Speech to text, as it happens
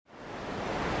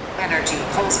Energy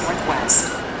Pulse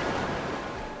Northwest.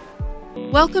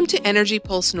 Welcome to Energy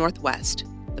Pulse Northwest,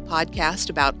 the podcast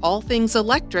about all things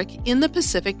electric in the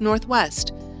Pacific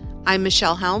Northwest. I'm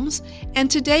Michelle Helms,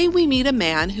 and today we meet a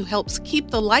man who helps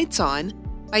keep the lights on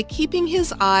by keeping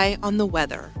his eye on the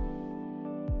weather.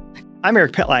 I'm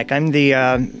Eric Pitlack. I'm the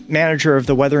manager of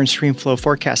the Weather and Streamflow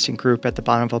Forecasting Group at the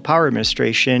Bonneville Power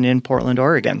Administration in Portland,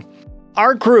 Oregon.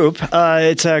 Our group,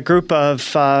 it's a group of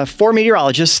 4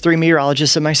 meteorologists, 3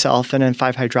 meteorologists and myself, and then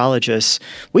 5 hydrologists.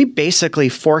 We basically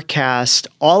forecast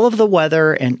all of the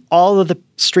weather and all of the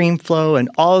stream flow and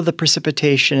all of the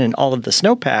precipitation and all of the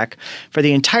snowpack for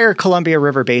the entire Columbia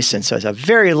River Basin. So it's a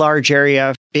very large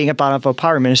area. Being at Bonneville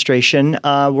Power Administration,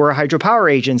 we're a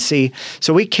hydropower agency,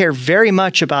 so we care very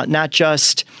much about not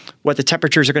just what the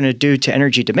temperatures are going to do to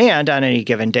energy demand on any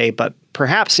given day, but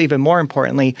perhaps even more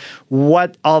importantly,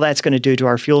 what all that's going to do to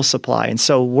our fuel supply. And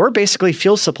so we're basically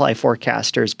fuel supply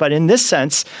forecasters. But in this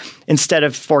sense, instead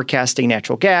of forecasting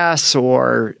natural gas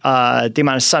or the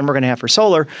amount of sun we're going to have for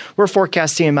solar, we're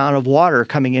forecasting the amount of water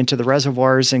coming into the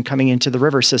reservoirs and coming into the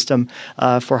river system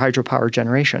for hydropower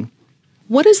generation.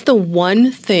 What is the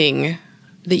one thing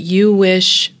that you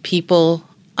wish people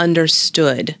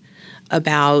understood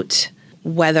about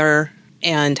weather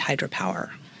and hydropower?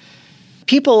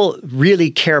 People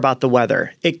really care about the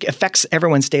weather. It affects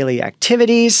everyone's daily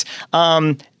activities.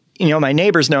 My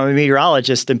neighbors know I'm a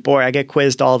meteorologist, and boy, I get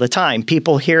quizzed all the time.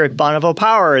 People here at Bonneville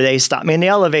Power, they stop me in the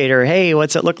elevator. Hey,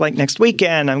 what's it look like next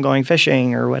weekend? I'm going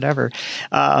fishing or whatever.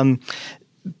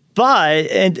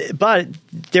 But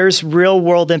there's real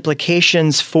world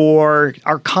implications for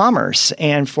our commerce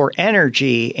and for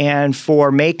energy and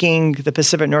for making the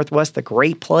Pacific Northwest the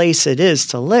great place it is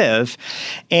to live.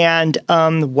 And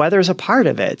weather's a part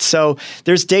of it. So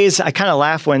there's days I kind of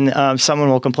laugh when someone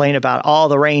will complain about all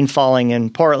the rain falling in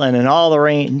Portland and all the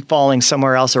rain falling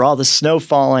somewhere else or all the snow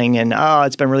falling and,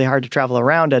 it's been really hard to travel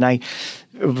around. And I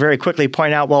very quickly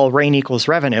point out, well, rain equals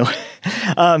revenue.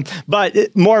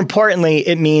 But more importantly,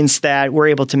 it means that we're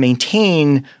able to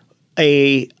maintain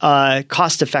a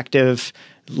cost-effective,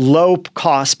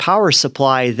 low-cost power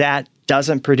supply that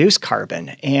doesn't produce carbon.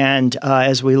 And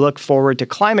as we look forward to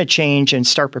climate change and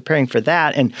start preparing for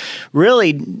that and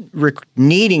really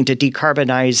needing to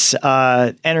decarbonize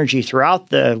energy throughout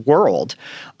the world,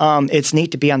 it's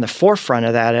neat to be on the forefront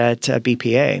of that at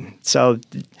BPA. So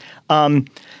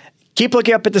keep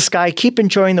looking up at the sky, keep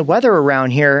enjoying the weather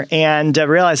around here, and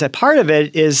realize that part of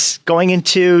it is going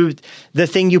into the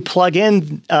thing you plug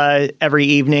in every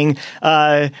evening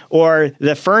or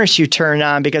the furnace you turn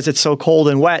on because it's so cold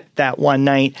and wet that one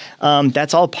night.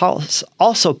 That's all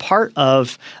also part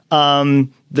of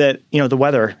the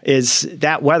weather is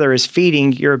that weather is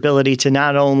feeding your ability to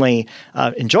not only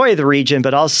enjoy the region,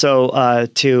 but also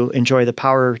to enjoy the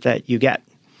power that you get.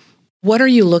 What are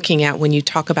you looking at when you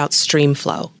talk about stream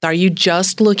flow? Are you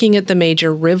just looking at the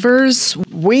major rivers?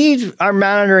 We are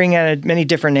monitoring at many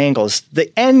different angles. The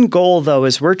end goal, though,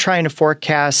 is we're trying to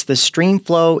forecast the stream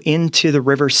flow into the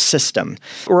river system.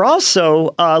 We're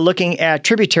also looking at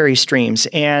tributary streams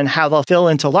and how they'll fill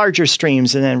into larger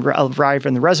streams and then arrive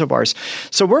in the reservoirs.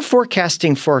 So we're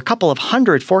forecasting for a couple of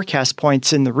hundred forecast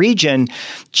points in the region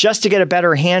just to get a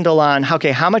better handle on,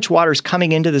 how much water is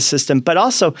coming into the system, but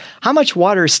also how much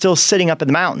water is still sitting up in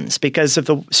the mountains, because if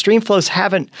the stream flows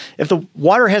if the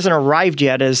water hasn't arrived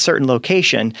yet at a certain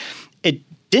location, it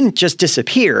didn't just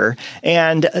disappear.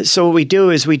 And so what we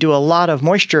do is we do a lot of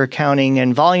moisture accounting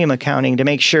and volume accounting to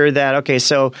make sure that,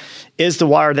 so is the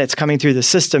water that's coming through the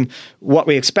system what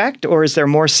we expect, or is there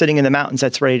more sitting in the mountains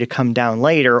that's ready to come down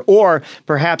later? Or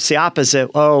perhaps the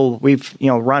opposite, we've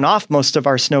run off most of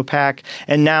our snowpack,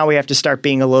 and now we have to start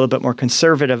being a little bit more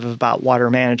conservative about water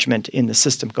management in the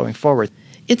system going forward.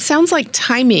 It sounds like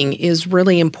timing is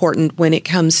really important when it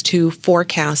comes to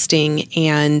forecasting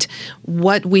and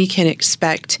what we can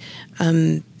expect,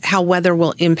 how weather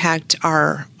will impact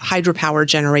our hydropower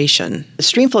generation.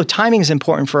 Streamflow timing is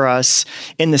important for us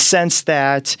in the sense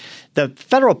that the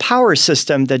federal power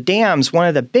system, the dams, one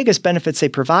of the biggest benefits they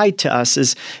provide to us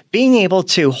is being able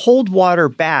to hold water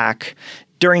back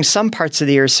during some parts of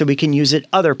the year so we can use it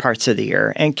other parts of the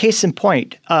year. And case in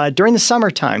point, during the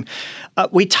summertime,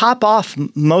 we top off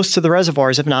most of the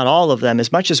reservoirs, if not all of them,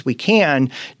 as much as we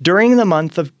can during the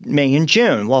month of May and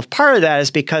June. Well, part of that is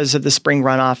because of the spring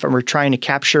runoff, and we're trying to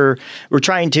capture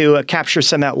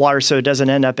some of that water so it doesn't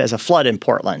end up as a flood in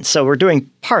Portland. So we're doing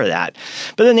part of that.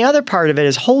 But then the other part of it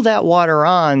is hold that water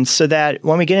on so that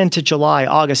when we get into July,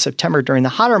 August, September, during the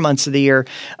hotter months of the year,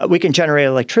 we can generate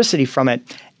electricity from it.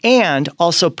 And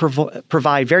also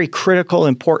provide very critical,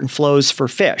 important flows for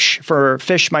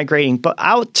fish migrating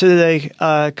out to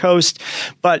the coast,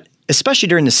 but especially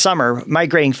during the summer,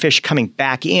 migrating fish coming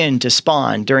back in to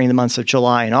spawn during the months of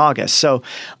July and August. So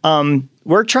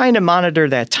we're trying to monitor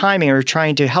that timing. We're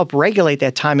trying to help regulate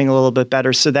that timing a little bit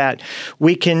better so that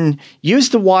we can use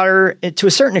the water to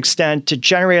a certain extent to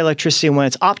generate electricity when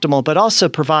it's optimal, but also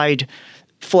provide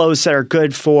flows that are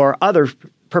good for other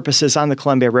purposes on the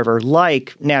Columbia River,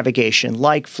 like navigation,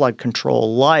 like flood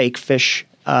control, like fish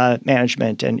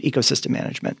management and ecosystem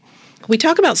management. We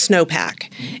talk about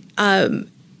snowpack,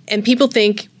 and people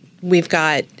think we've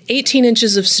got 18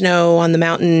 inches of snow on the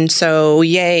mountain, so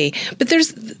yay. But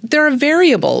there are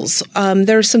variables.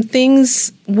 There are some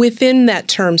things within that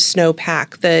term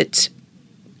snowpack that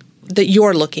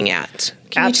you're looking at.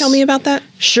 Can you tell me about that?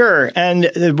 Sure.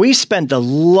 And we spent a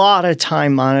lot of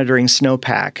time monitoring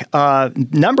snowpack.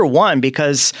 Number one,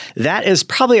 because that is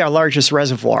probably our largest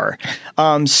reservoir.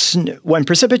 When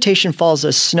precipitation falls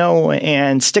as snow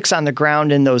and sticks on the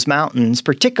ground in those mountains,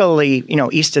 particularly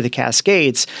east of the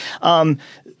Cascades,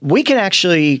 we can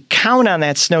actually count on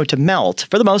that snow to melt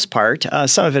for the most part.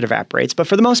 Some of it evaporates, but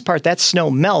for the most part, that snow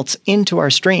melts into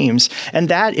our streams, and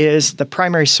that is the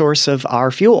primary source of our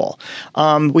fuel.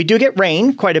 We do get rain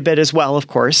quite a bit as well, of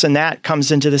course, and that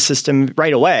comes into the system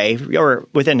right away or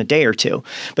within a day or two.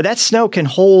 But that snow can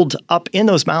hold up in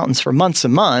those mountains for months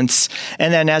and months,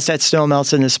 and then as that snow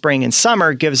melts in the spring and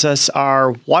summer, gives us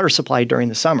our water supply during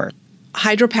the summer.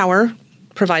 Hydropower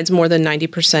provides more than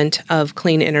 90% of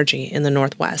clean energy in the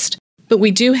Northwest. But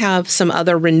we do have some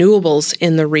other renewables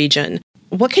in the region.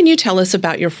 What can you tell us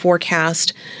about your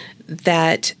forecast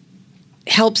that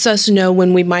helps us know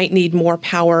when we might need more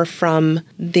power from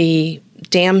the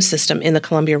dam system in the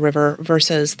Columbia River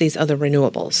versus these other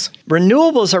renewables?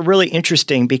 Renewables are really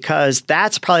interesting because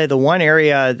that's probably the one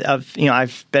area of,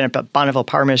 I've been at Bonneville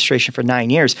Power Administration for 9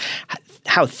 years,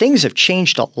 how things have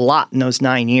changed a lot in those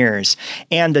 9 years.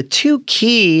 And the two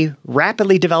key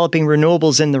rapidly developing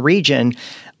renewables in the region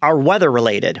are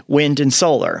weather-related, wind and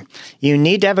solar. You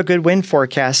need to have a good wind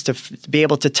forecast to be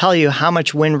able to tell you how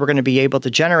much wind we're going to be able to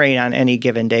generate on any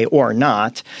given day or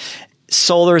not.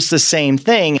 Solar is the same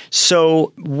thing.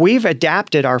 So we've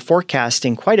adapted our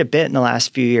forecasting quite a bit in the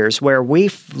last few years where we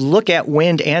look at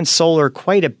wind and solar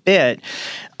quite a bit,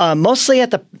 mostly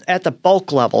at the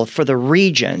bulk level for the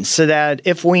region, so that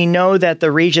if we know that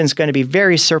the region's going to be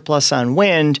very surplus on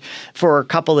wind for a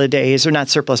couple of days, or not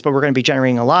surplus, but we're going to be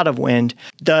generating a lot of wind,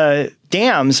 the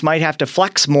dams might have to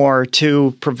flex more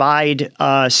to provide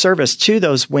service to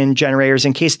those wind generators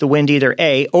in case the wind either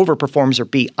A, overperforms or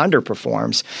B,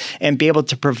 underperforms, and be able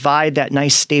to provide that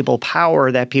nice stable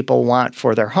power that people want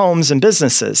for their homes and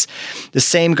businesses. The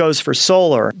same goes for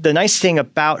solar. The nice thing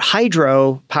about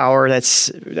hydro power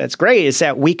that's great is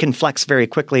that we can flex very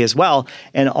quickly as well,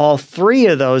 and all three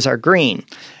of those are green.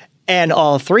 And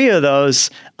all three of those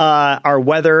are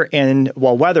weather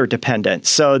dependent.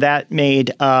 So that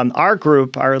made our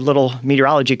group, our little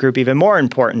meteorology group, even more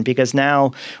important because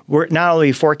now we're not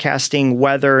only forecasting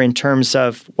weather in terms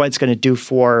of what it's going to do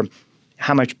for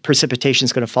how much precipitation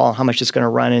is going to fall, how much it's going to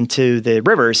run into the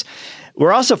rivers.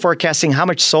 We're also forecasting how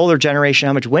much solar generation,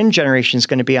 how much wind generation is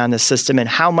going to be on the system, and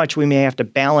how much we may have to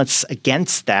balance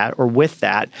against that or with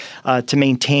that to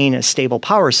maintain a stable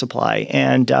power supply.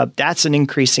 And that's an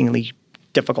increasingly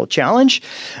difficult challenge.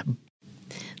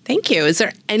 Thank you. Is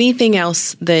there anything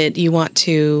else that you want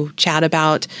to chat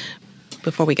about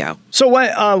before we go? So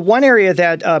one area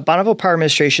that Bonneville Power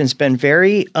Administration has been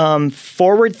very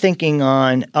forward-thinking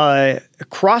on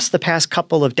across the past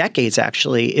couple of decades,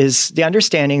 actually, is the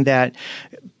understanding that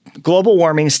global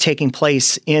warming is taking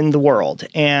place in the world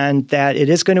and that it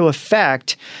is going to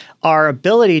affect our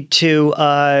ability to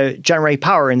generate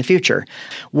power in the future.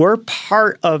 We're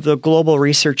part of the global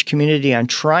research community on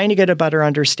trying to get a better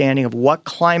understanding of what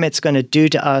climate's going to do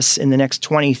to us in the next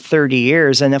 20, 30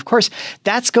 years. And of course,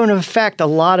 that's going to affect a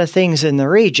lot of things in the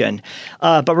region.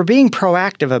 But we're being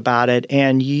proactive about it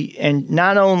and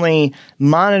not only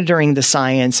monitoring the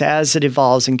science as it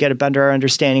evolves and get a better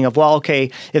understanding of, well,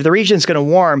 okay, if the region's going to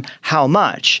warm, how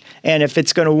much? And if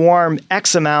it's going to warm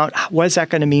X amount, what is that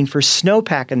going to mean for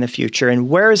snowpack in the future, and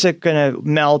where is it going to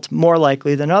melt more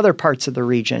likely than other parts of the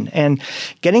region? And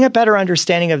getting a better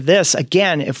understanding of this,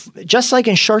 again, if just like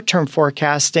in short-term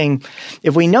forecasting,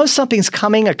 if we know something's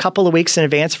coming a couple of weeks in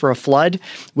advance for a flood,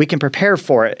 we can prepare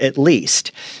for it at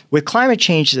least. With climate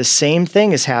change, the same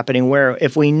thing is happening, where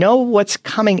if we know what's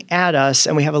coming at us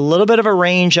and we have a little bit of a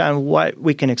range on what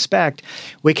we can expect,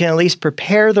 we can at least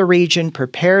prepare the region,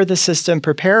 prepare the system,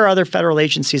 prepare other federal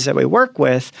agencies that we work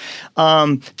with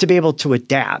to be able to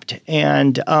adapt.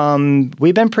 And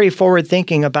we've been pretty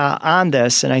forward-thinking on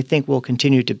this, and I think we'll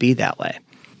continue to be that way.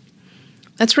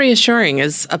 That's reassuring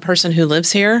as a person who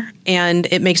lives here, and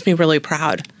it makes me really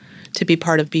proud to be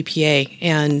part of BPA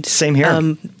and same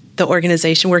here. The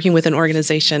organization, working with an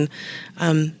organization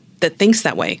that thinks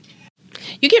that way.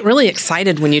 You get really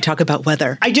excited when you talk about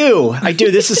weather. I do.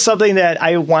 This is something that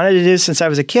I wanted to do since I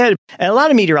was a kid. And a lot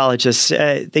of meteorologists,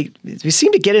 they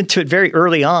seem to get into it very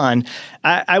early on.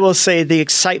 I will say the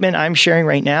excitement I'm sharing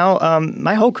right now,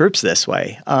 my whole group's this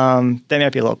way. They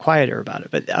might be a little quieter about it,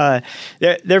 but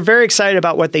they're very excited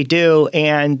about what they do,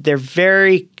 and they're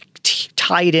very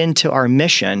tied into our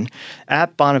mission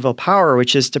at Bonneville Power,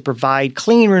 which is to provide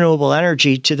clean, renewable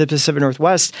energy to the Pacific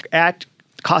Northwest at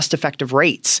cost-effective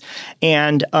rates.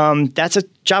 And that's a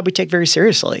job we take very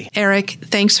seriously. Eric,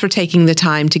 thanks for taking the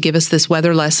time to give us this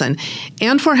weather lesson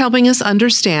and for helping us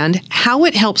understand how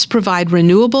it helps provide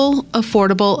renewable,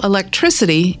 affordable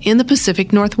electricity in the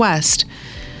Pacific Northwest.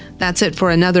 That's it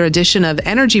for another edition of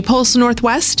Energy Pulse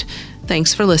Northwest.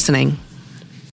 Thanks for listening.